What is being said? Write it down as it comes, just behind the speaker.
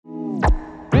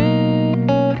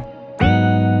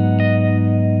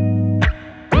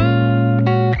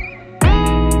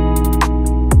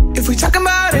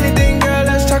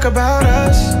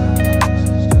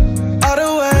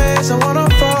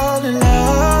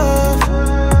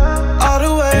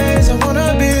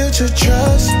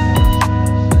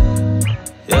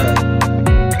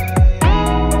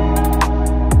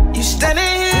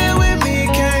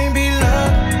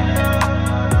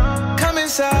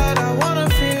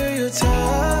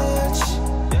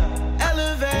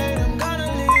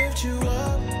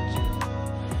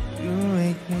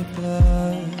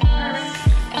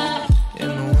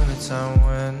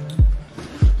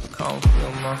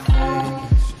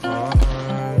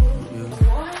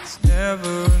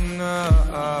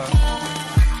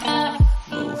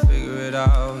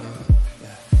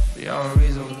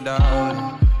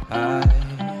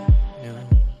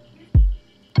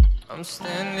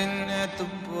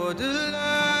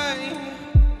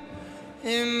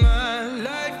in my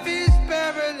life is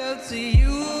parallel to you.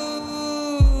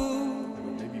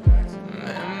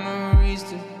 Memories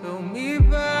to fill me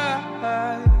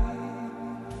by.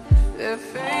 They're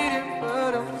fading,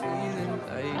 but I'm feeling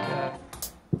like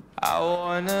I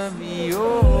wanna be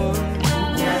yours.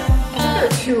 They're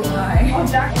too high.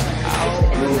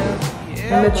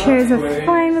 And the chairs have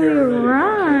finally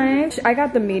arrived. I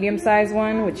got the medium size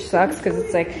one, which sucks because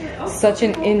it's like such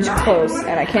an inch close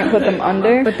and I can't put them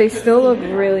under, but they still look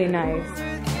really nice.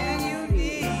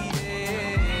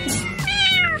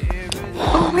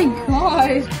 Oh my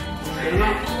god.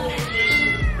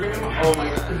 Oh my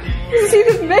god. You see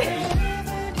this big?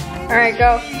 Alright,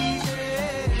 go.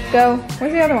 Go.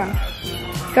 Where's the other one?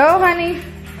 Go, honey.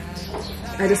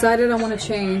 I decided I want to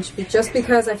change just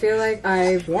because I feel like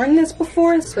I've worn this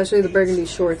before, especially the burgundy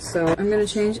shorts. So I'm gonna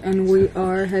change and we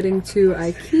are heading to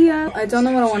IKEA. I don't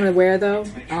know what I want to wear though.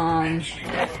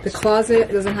 The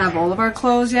closet doesn't have all of our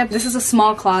clothes yet. This is a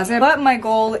small closet, but my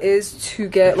goal is to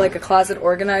get like a closet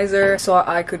organizer so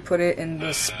I could put it in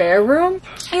the spare room.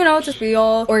 You know, just be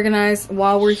all organized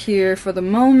while we're here for the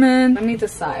moment. Let me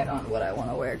decide on what I want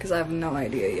to wear because I have no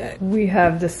idea yet. We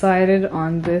have decided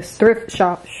on this thrift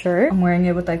shop shirt. I'm wearing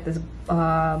it with like this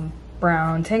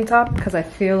brown tank top because I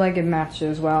feel like it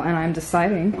matches well, and I'm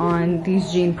deciding on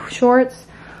these jean shorts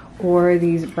or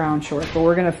these brown shorts, but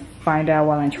we're gonna find out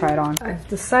while I try it on. I've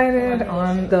decided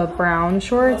on the brown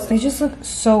shorts. They just look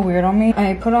so weird on me.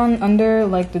 I put on under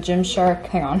like the Gymshark,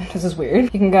 hang on, this is weird.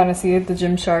 You can kind of see it, the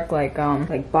Gymshark like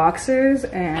boxers,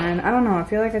 and I don't know, I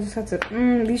feel like I just have to,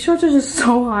 these shorts are just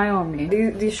so high on me.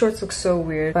 These shorts look so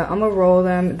weird, but I'm gonna roll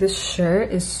them. This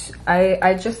shirt is,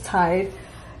 I just tied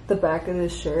the back of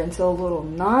this shirt into a little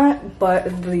knot,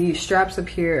 but the straps up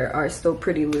here are still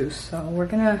pretty loose. So we're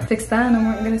gonna fix that and then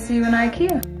we're gonna see you in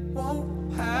IKEA.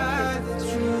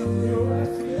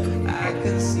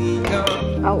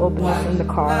 I'll open this in the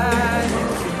car.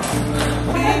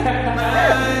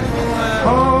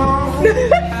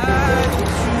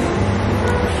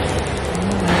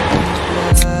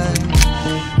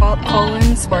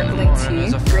 Poland sparkling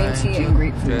tea, green tea, and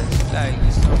grapefruit.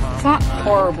 It's not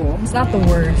horrible. It's not the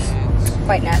worst.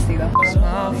 Quite nasty though.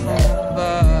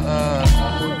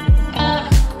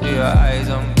 Your eyes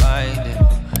I'm blinded.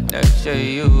 Nurture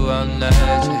you, I'll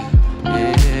nurture.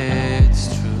 It's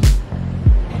true.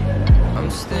 I'm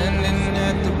standing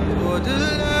at the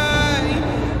borderline.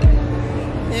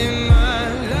 In my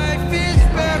life is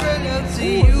parallel to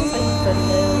you.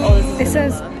 It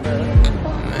says.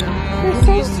 They're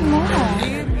so small.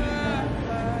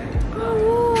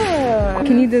 Oh, look.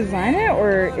 Can you design it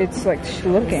or it's like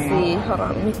looking? Let's see, hold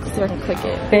on, let me see if I can click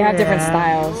it. They have different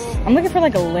styles. I'm looking for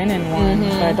like a linen one,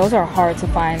 but those are hard to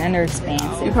find and they're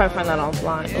expensive. You probably find that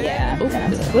offline. Yeah. Oops,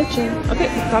 it's glitching. Okay,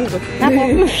 time to go.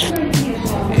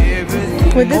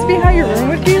 Would this be how your room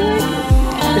would be like?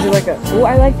 Is it like a, oh,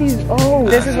 I like these. Oh,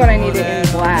 this is what I needed in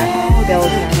black.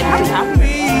 Those are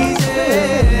nice.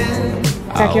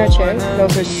 Backyard chairs,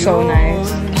 those are so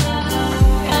nice.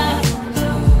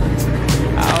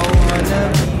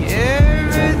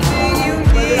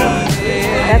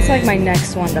 That's like my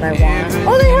next one that I want.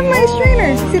 Oh, they have my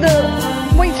strainer. See the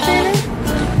white strainer?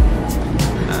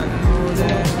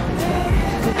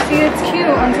 See, it's cute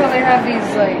until they have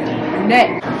these like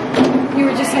net. You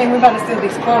were just saying we're about to steal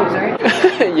these clothes, right?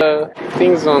 Yeah,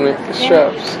 things on it, the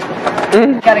straps.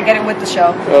 Gotta get it with the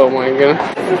shelf. Oh my god.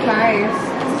 This is nice.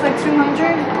 This is like 200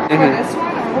 for this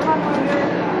one. Or what about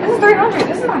this is 300.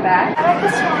 This is not bad. I like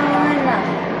this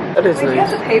one. That is Wait, nice. you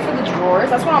have to pay for the drawers?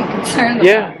 That's what I'm concerned about.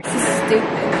 Yeah. This is stupid.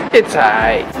 It's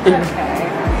alright. Okay.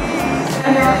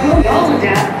 Under our home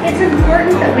depth, it's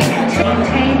important that we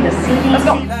maintain the seating. Let's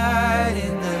go.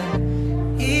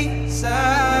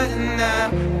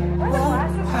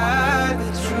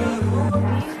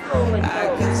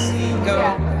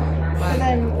 And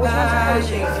then which one's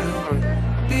pushing?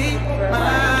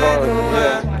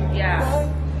 Yeah.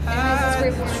 And this is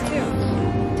grape order too.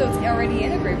 So it's already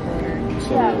in a grape order.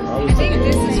 Yeah. I think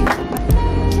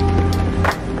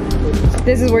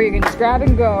this is where you can just grab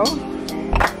and go.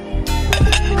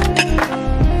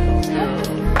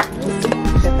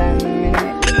 Get that in a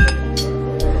minute.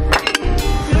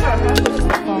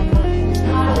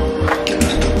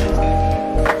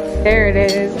 There it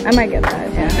is. I might get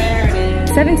that, yeah.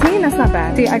 17? That's not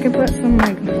bad. See, I can put some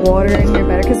like water in here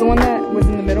better because the one that was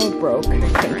in the middle broke. There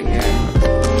we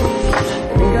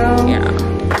go. Yeah.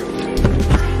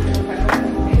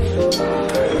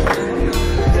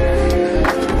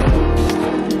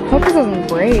 Hope this doesn't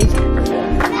break.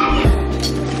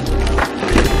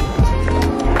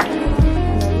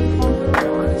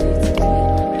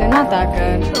 They're not that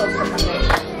good.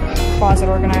 closet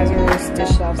organizers, dish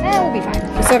shelves. We'll be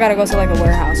fine. We still gotta go to like a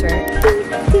warehouse, right?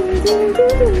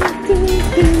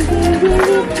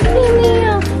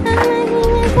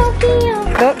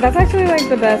 That's actually like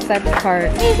the best type of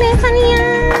cart.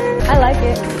 I like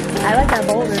it. I like that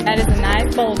boulder. That is a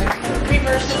nice boulder.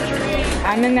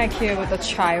 I'm in IKEA with a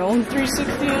child.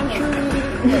 360 entry.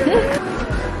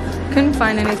 Couldn't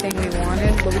find anything we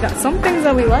wanted, but we got some things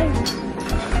that we like.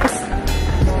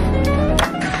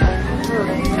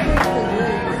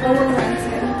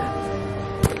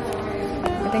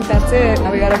 I think that's it.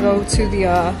 Now we gotta go to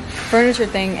the furniture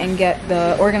thing and get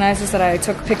the organizers that I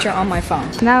took a picture on my phone.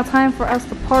 Now time for us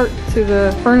to part to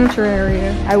the furniture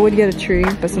area. I would get a tree,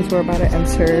 but since we're about to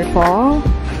enter fall,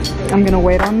 I'm gonna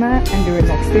wait on that and do it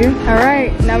next year. All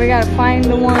right, now we gotta find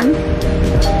the one.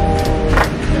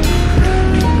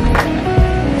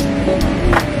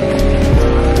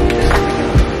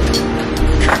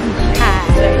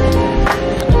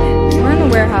 We're in the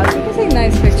warehouse. You can take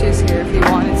nice pictures here if you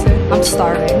wanted to. I'm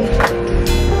starving.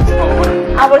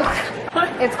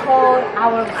 It's called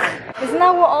our. Isn't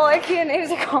that what all IKEA names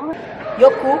are called?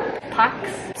 Yoku, Pax,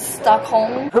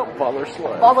 Stockholm,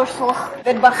 Ballerslag,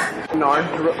 Vedbach,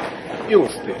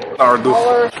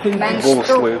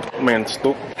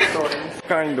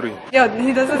 Yo,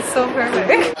 he does it so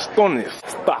perfect. Stonis,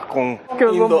 Stockholm,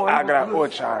 Indo Agra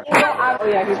Ochar. Oh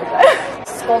yeah, he did that.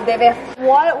 Skoldeve.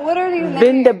 What are these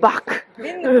names? Vindebak.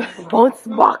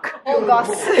 Bonsbak. Oh gosh.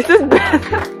 It's his best.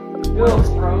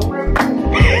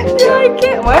 Yeah, I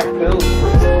can't. What?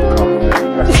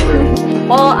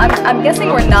 Well, I'm guessing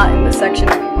we're not in this section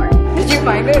anymore. Did you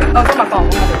find it? Oh, it's on my phone.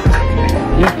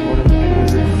 Yeah.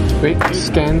 Wait,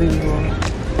 scan the URL.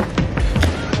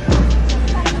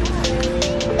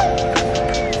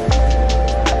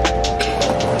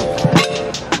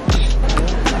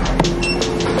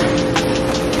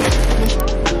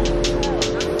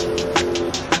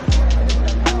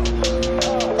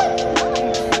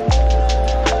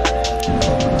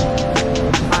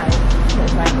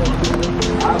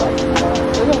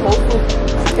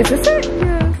 Is this it?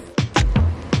 Yes.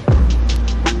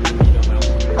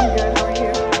 I'm good. How are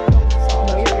you?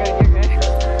 No, you're good. You're good.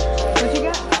 What'd you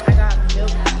get? I got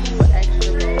milk tea with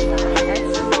extra low.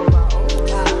 Extra low.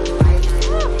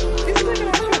 This is like an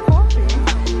actual coffee.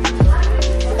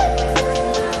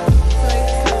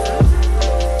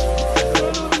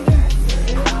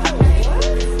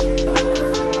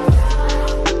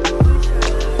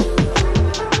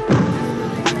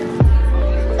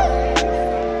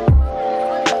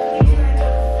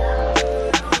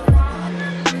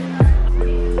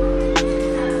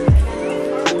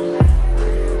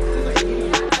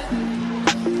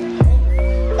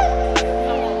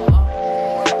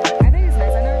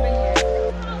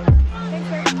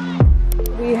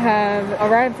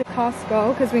 Arrived at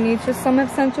Costco because we need just some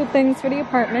essential things for the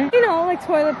apartment. You know, like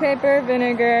toilet paper,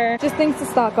 vinegar, just things to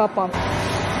stock up on.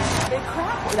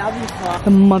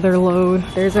 The mother load.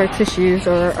 There's our tissues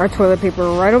or our toilet paper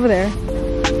right over there.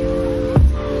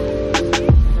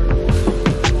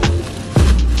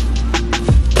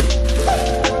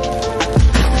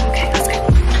 Okay, let's go.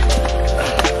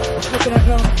 Coconut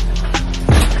milk.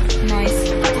 Nice.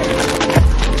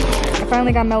 I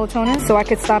finally got melatonin so I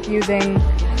could stop using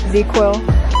ZQuil.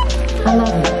 I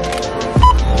love it.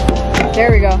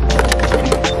 There we go.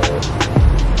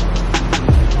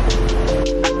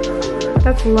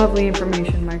 That's lovely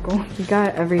information, Michael. You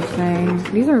got everything.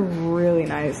 These are really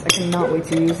nice. I cannot wait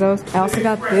to use those. I also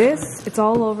got this. It's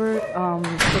all over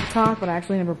TikTok, but I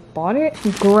actually never bought it.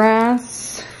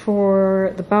 Grass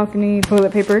for the balcony.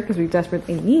 Toilet paper, because we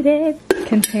desperately need it.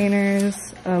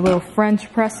 Containers. A little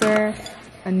French presser.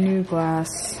 A new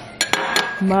glass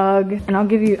mug, and I'll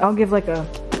give like a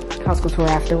Costco tour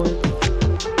afterwards.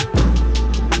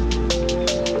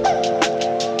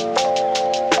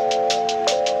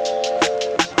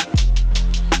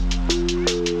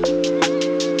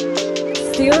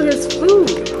 Steal his food.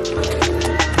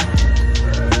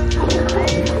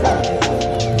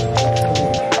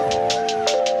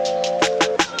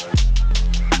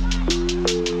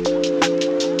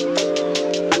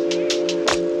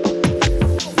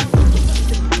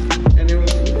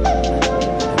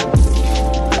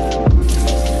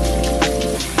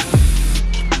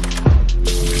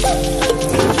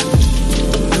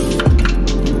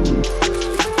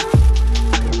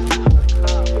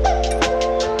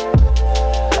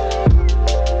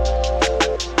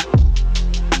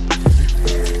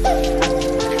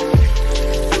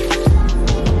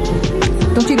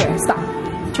 Don't you dare, stop.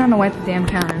 I'm trying to wipe the damn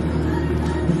counter.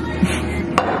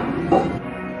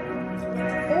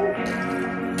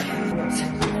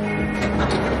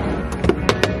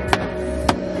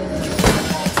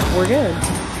 we're good.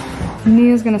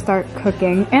 Nia's gonna start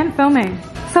cooking and filming.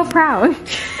 So proud.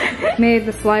 Made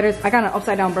the sliders. I got an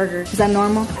upside down burger. Is that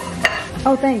normal?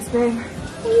 Oh, thanks, babe.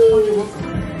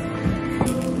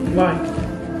 Why?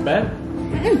 Bad?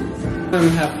 I don't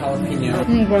have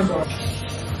jalapeno.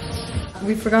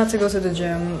 We forgot to go to the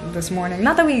gym this morning.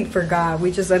 Not that we forgot,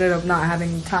 we just ended up not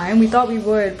having time. We thought we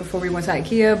would before we went to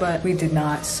IKEA, but we did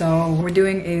not. So we're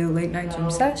doing a late night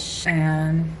gym sesh,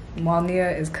 and while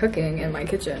Nia is cooking in my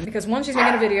kitchen. Because one, she's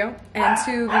making a video, and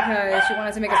two, because she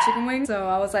wanted to make a chicken wing. So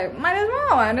I was like, might as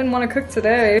well. I didn't want to cook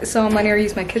today. So I'm letting her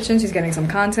use my kitchen. She's getting some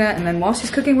content, and then while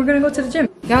she's cooking, we're gonna go to the gym.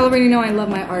 Y'all already know I love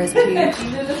my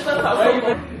RSP.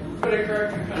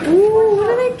 Ooh, what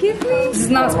did they give me? This is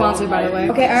not sponsored, by the way.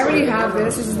 Okay, I already have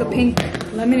this. This is the pink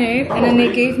lemonade. And then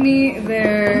they gave me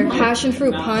their passion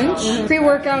fruit punch.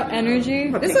 Pre-workout energy.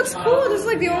 This looks cool. This is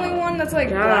like the only one that's like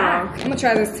black. I'm gonna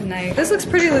try this tonight. This looks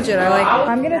pretty legit. I like it.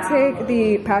 I'm gonna take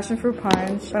the passion fruit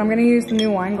punch, but I'm gonna use the new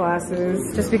wine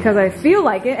glasses just because I feel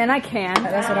like it and I can.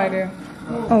 That's what I do.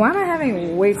 Oh, why am I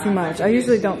having way too much? I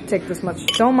usually don't take this much.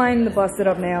 Don't mind the busted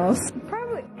up nails.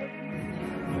 Probably.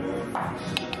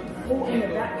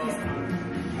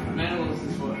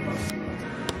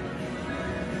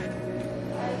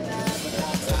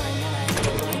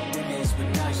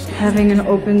 Having an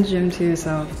open gym to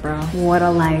yourself, bro. What a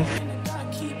life.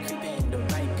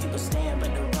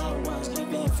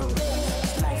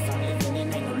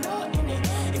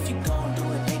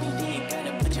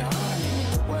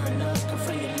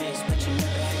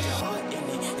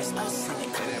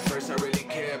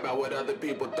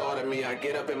 I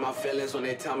get up in my feelings when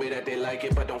they tell me that they like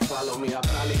it but don't follow me. I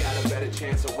probably got a better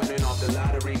chance of winning off the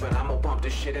lottery, but I'ma bump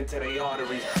this shit into their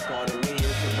arteries. Part of me,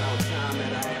 it's about time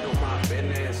that I handle my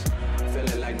business.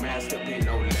 Feeling like masterpiece,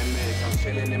 no limits. I'm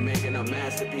chilling and making a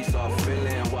masterpiece off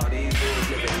feeling while these dudes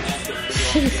living masterpiece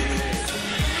off gimmicks.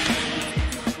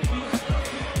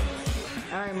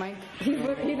 Alright, Mike. He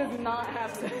does not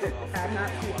have to. I'm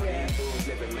not yet.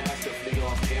 Living masterpiece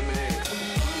off gimmicks.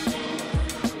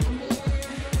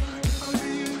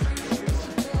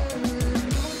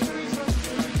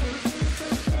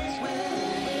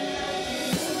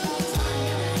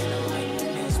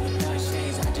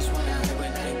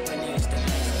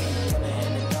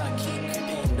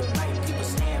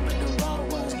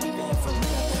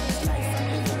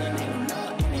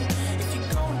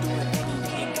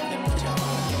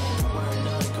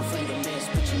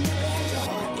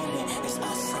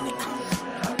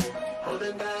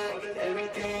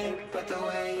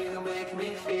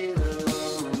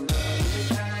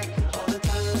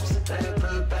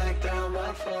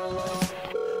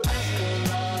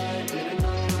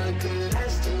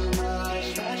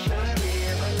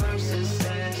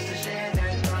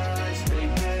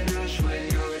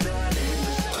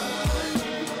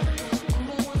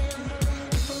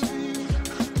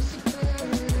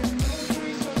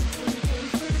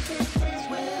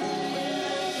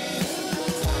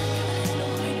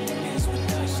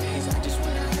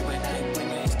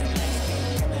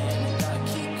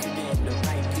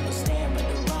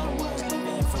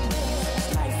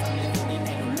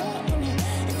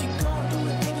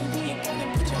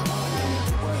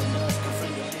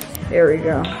 There we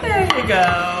go. There you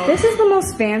go. This is the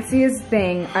most fanciest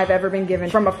thing I've ever been given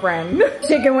from a friend.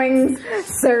 Chicken wings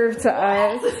served to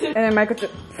us. And then Michael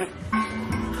just...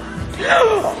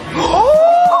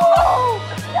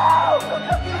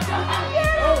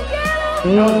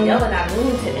 No! Yelling at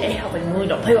Moon today. I was like, Moon,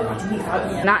 don't play with Auntie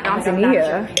Mia. Not Auntie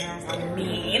Mia.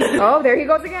 Oh, there he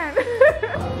goes again.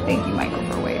 Thank you, Michael,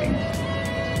 for waiting.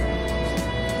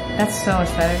 That's so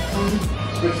aesthetic.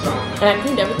 And I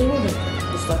cleaned everything with it.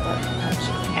 Just left that.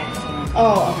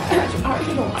 Oh,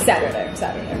 okay. Saturday.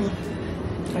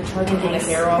 I tried to get the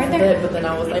hair off of it, but then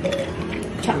I was like,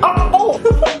 oh!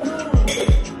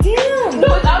 Damn!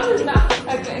 No, that was not.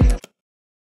 Okay.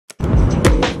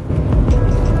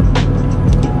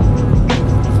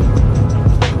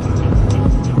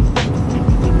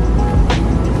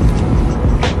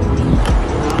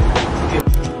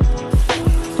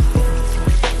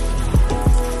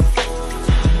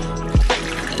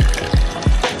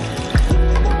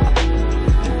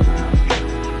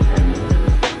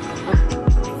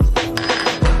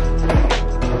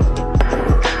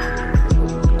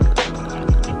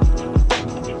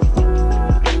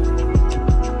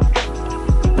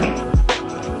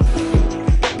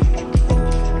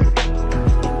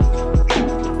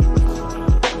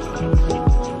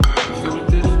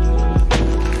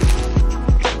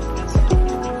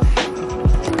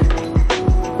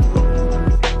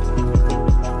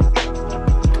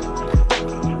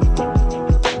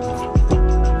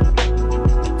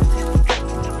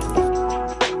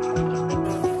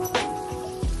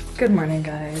 Good morning,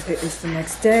 guys. It is the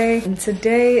next day, and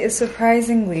today is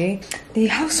surprisingly the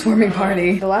housewarming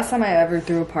party. The last time I ever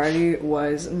threw a party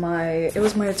was my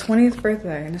 20th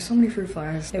birthday, and there's so many fruit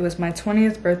flies. It was my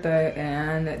 20th birthday,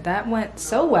 and that went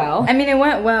so well. I mean, it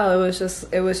went well. It was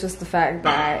just the fact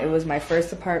that it was my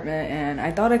first apartment, and I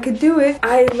thought I could do it.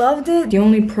 I loved it. The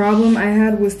only problem I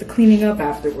had was the cleaning up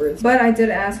afterwards. But I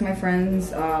did ask my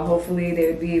friends, hopefully they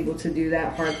would be able to do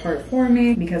that hard part for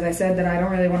me, because I said that I don't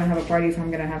really want to have a party if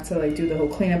I'm gonna have to like do the whole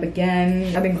cleanup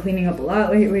again. I've been cleaning up a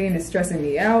lot lately and it's stressing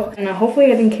me out. And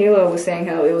hopefully, I think Kayla was saying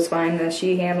how it was fine that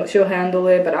she'll handle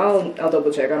it, but I'll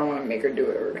double check. I don't want to make her do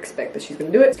it or expect that she's gonna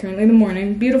do it. It's currently the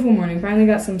morning, beautiful morning. Finally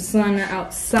got some sun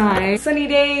outside. Sunny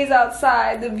days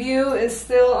outside. The view is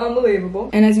still unbelievable.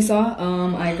 And as you saw,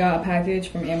 I got a package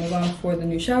from Amazon for the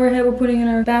new shower head we're putting in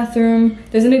our bathroom.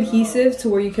 There's an adhesive to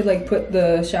where you could like put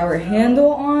the shower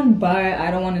handle on, but I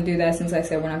don't want to do that since I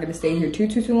said we're not gonna stay here too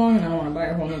long, and I don't want to buy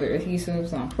a whole nother adhesive,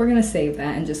 so we're gonna save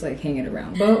that and just like hang it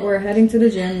around. But we're heading to the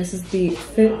gym. This is the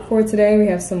fit for today. We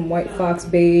have some white fox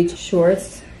beige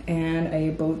shorts and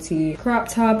a bow tee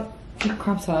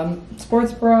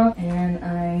sports bra, and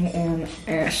I am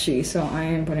ashy, so I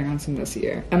am putting on some this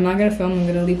year. I'm not gonna film. I'm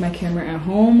gonna leave my camera at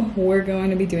home. We're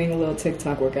going to be doing a little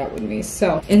TikTok workout with me,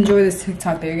 so enjoy this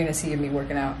TikTok that you're gonna see of me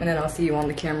working out, and then I'll see you on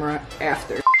the camera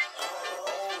after.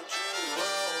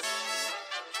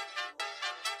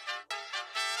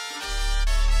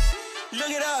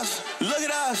 Look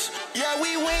at us, yeah,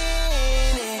 we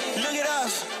winning.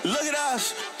 Look at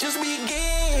us, just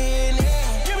beginning.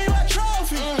 Give me my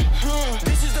trophy.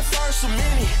 This is the first of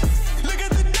many. Look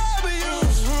at the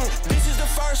W's. This is the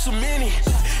first of many.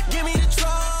 Give me the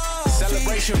trophy.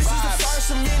 Celebration vibes. This is the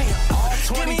first of many. All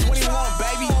 2021,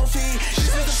 baby. This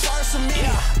is the first of many.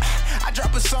 Yeah. I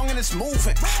drop a song and it's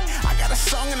moving. I got a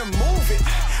song and I'm moving.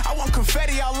 I want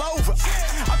confetti all over.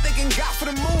 I'm thanking God for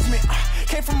the movement.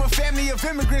 Came from a family of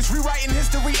immigrants, rewriting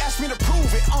history, asked me to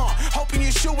prove it. Hoping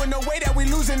you're sure no way that we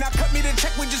losing. Now cut me the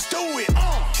check, we just do it.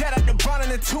 Shout out to Brown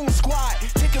and the Toon Squad,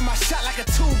 taking my shot like a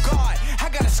two-guard. I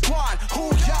got a squad,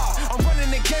 who y'all? I'm running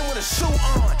the game with a suit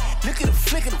on. Look at the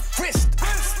flick of the wrist.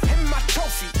 Hand me my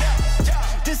trophy.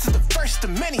 This is the first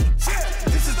of many.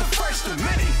 This is the first of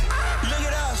many. Look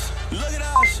at us,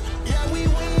 yeah, we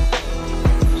win.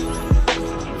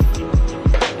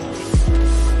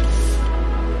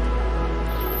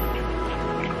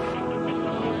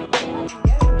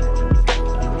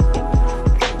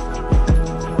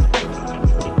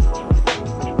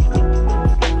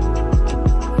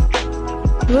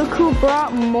 Look who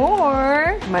brought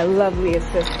more. My lovely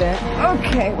assistant.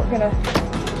 Okay, we're gonna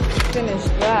finish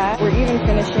that. We're even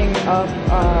finishing up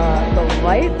the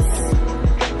lights.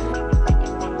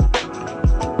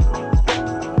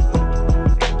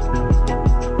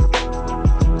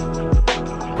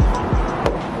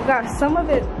 We got some of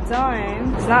it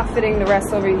done. It's not fitting the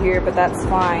rest over here, but that's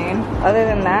fine. Other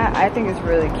than that, I think it's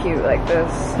really cute like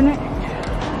this. Isn't it?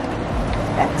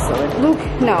 Excellent.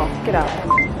 Luke, no, get out.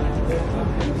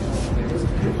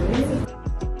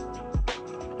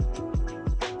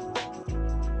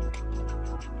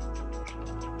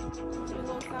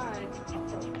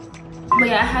 But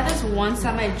yeah, I had this once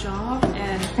at my job,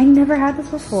 and I never had this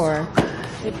before.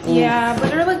 Yeah, but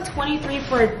they're like 23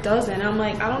 for a dozen. I'm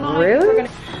like, I don't know. Really?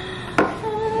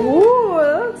 Ooh,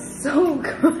 that's so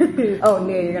good. Oh,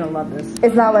 Nia, you're gonna love this.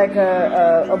 It's not like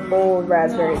a bold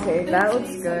raspberry cake. That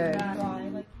looks good.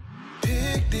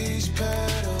 Pick these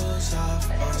petals off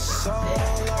my soul.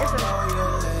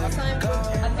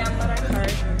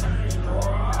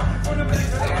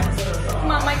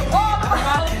 Come on, Mike.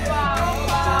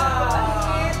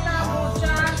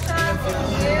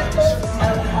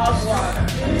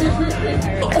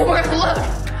 Oh my God, look!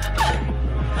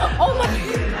 Oh my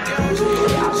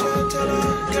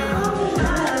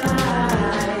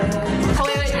Oh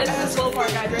wait, this is the slow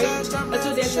part, guys, right? Let's do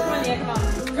this. Come on, yeah, come on.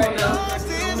 Right now.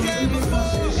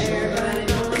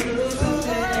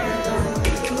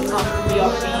 Oh, be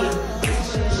off beat.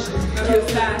 Too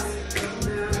fast.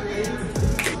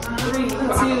 3, 2.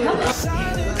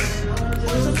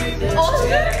 Oh,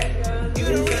 good.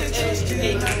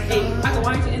 Hey, I can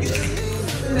watch it.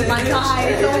 My God,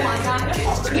 oh my God.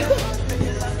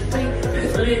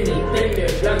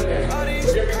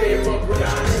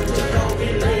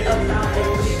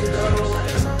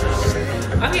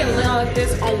 I'm getting lit like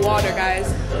this on water, guys.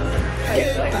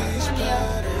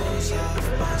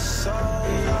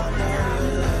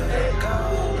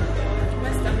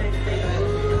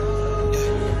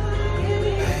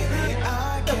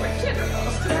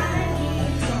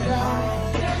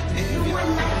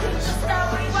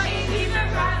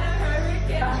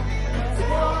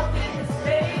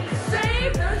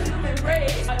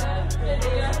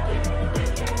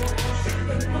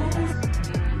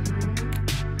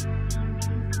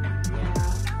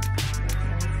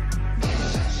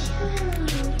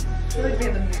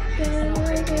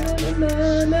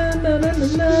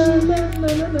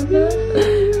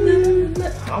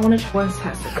 I want to try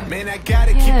test. Man, I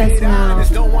gotta keep it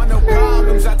honest. Don't want no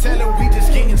problems. I tell them we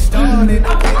just getting started. No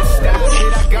way to stop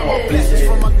it. I got my blessings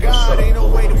from my God. Ain't no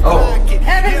way to block it.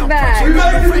 Evan's back. I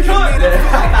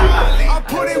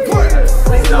put in work.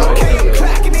 Okay, I'm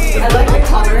clocking in. I like the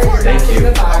color. Thank you.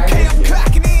 Okay, I'm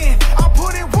clocking in. I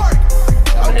put in work.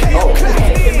 Okay, I'm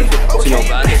clocking in. Okay,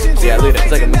 Yeah, look at it.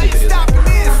 It's like a music video.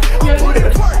 I put in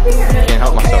work. Can't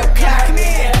help myself. Clocking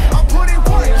in. I put in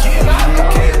work. Yeah.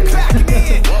 Okay, I'm clocking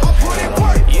in. I put in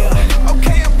work. Yeah.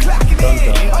 Okay, I'm clocking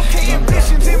in. Okay,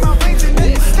 ambitions in my veins and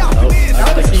nothing stopping this.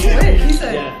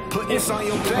 Put this on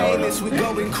your playlist. We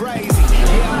going crazy.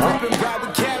 Yeah, I'm ripping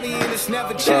Broward County and it's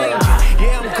never changing.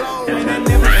 Yeah, I'm going and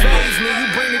never phase me. You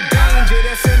bring the danger,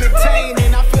 that's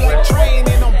entertaining. I feel like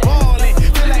training, I'm balling.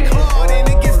 Feel like Harden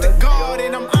against the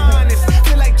garden, I'm honest.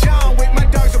 Feel like John Wick, my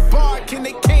dogs are barking.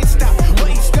 They can't stop what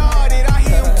he started. I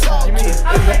hear him talking.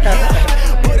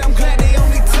 Yeah, but I'm glad they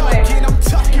only talking. I'm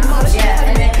talking my shit.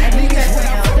 Niggas when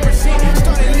I represent.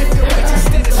 Started lifting weights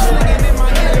instead of slinging in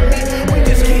my enemy. We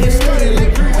just getting started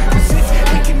like prerequisites.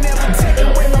 We can never take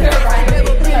away from that.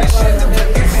 Never be ashamed of it.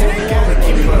 Gotta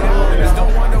keep it honest.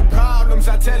 Don't want no problems.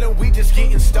 I tell them we just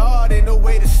getting started. No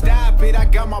way to stop it. I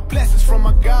got my blessings from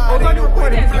my God. Ain't no way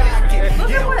to block it.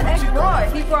 Look at what Egg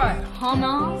brought. He brought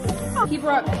hummus. He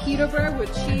brought pita bread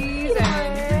with cheese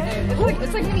and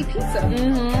it's like mini pizza.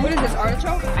 What is this,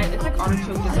 artichoke? It's like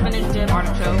artichoke, just spinach dip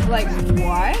artichoke. Like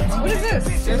what? What is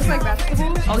this? There's like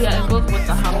vegetables? Oh yeah, it goes with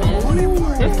the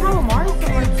hummus. There's calamari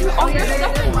somewhere too. Oh, there's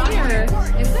stuff in here.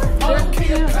 Is there? There's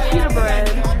pita bread.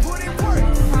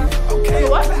 Okay,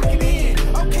 what?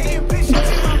 Okay, ambitions in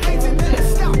my veins and nothing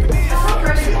stopping this.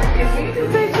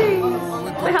 Say cheese.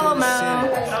 Say hello, Mel.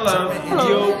 Hello.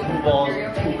 Yo, balls, 2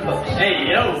 cups. Hey,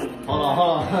 yo. Hold on.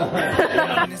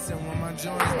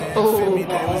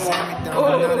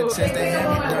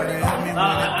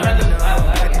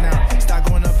 Start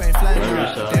going up, ain't flat.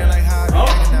 They're like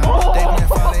how they went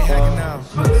far, they hacking now.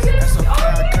 That's okay, I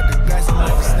cut the grass and let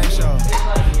the snake show.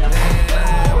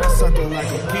 Damn, I circle like a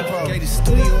people. Gave the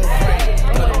studio a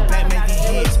break. Put on back, make it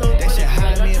hits. That shit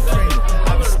hide me and pray.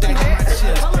 I was stacking my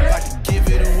chips. I could give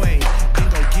it away. Then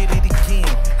go get it again.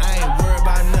 I ain't worried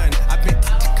about nothing. I've been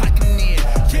clocking in.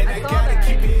 Yeah, they gotta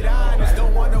keep it honest.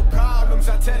 Don't want no problems.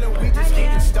 I tell them we just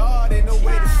getting started. No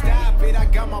way to stop it. I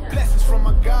got my blessings from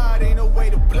my God. Ain't no way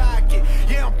to block it.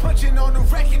 Yeah, I'm punching on the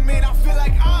record, man. I feel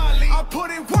like Ali. I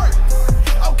put in work.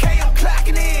 Okay, I'm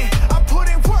clocking in. I put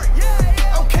in work.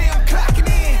 Okay, I'm clocking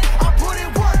in. I put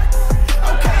in work.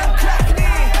 Okay, I'm clocking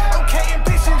in. Okay,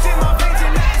 ambitions in my veins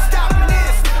and nothing stopping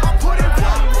this. I put in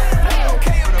work.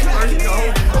 Okay, I'm clocking in.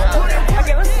 I put in work.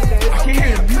 Okay,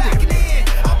 I'm clocking in.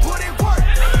 I put in work.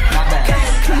 Okay,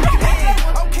 I'm clocking in.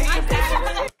 Okay,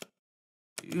 ambitions.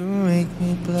 You make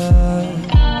me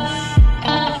blush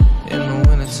in the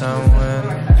wintertime when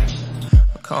I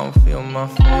can't feel my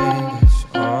fingers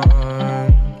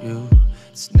on you.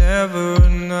 It's never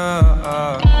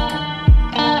enough,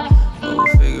 but we'll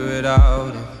figure it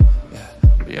out. Yeah,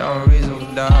 beyond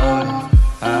reasonable doubt,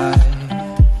 I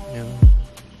knew.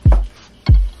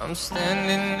 I'm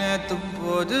standing at the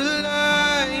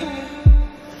borderline,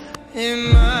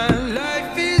 and my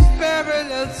life is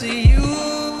parallel to you.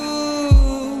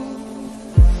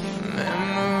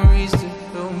 Memories to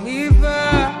fill me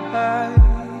by.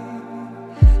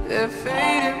 They're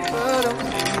fading, but I'm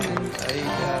feeling like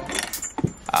that.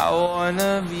 I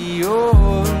wanna be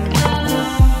yours.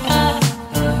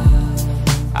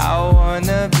 I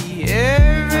wanna be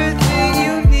everything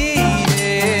you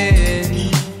needed,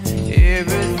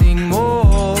 everything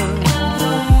more.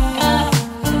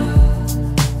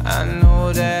 I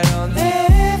know that I'll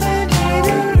never need a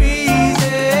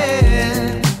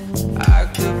reason. I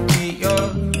could be your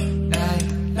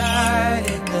light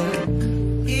in the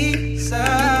east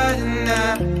side, and I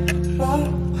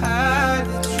won't hide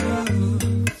the truth.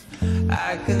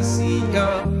 I can see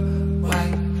your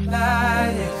white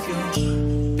light if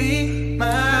you'll be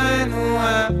mine. Oh,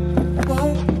 I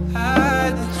won't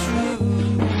hide the truth.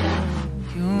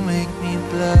 You make me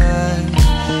blush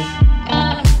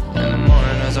in the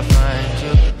morning as I find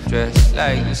you, dressed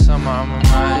like the summer. I'm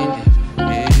reminded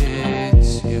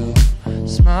it's you.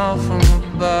 Smile from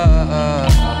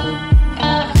above.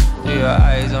 Through your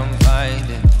eyes I'm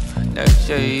finding.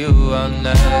 Nurture you, I'll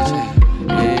nurture you.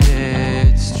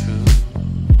 It's true.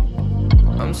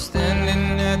 I'm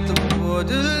standing at the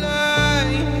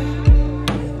borderline,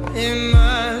 and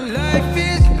my life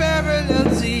is parallel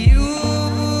to you.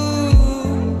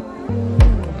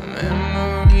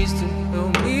 Memories to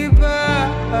fill me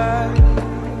by.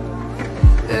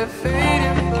 They're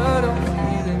fading, but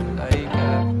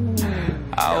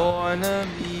wanna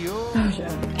be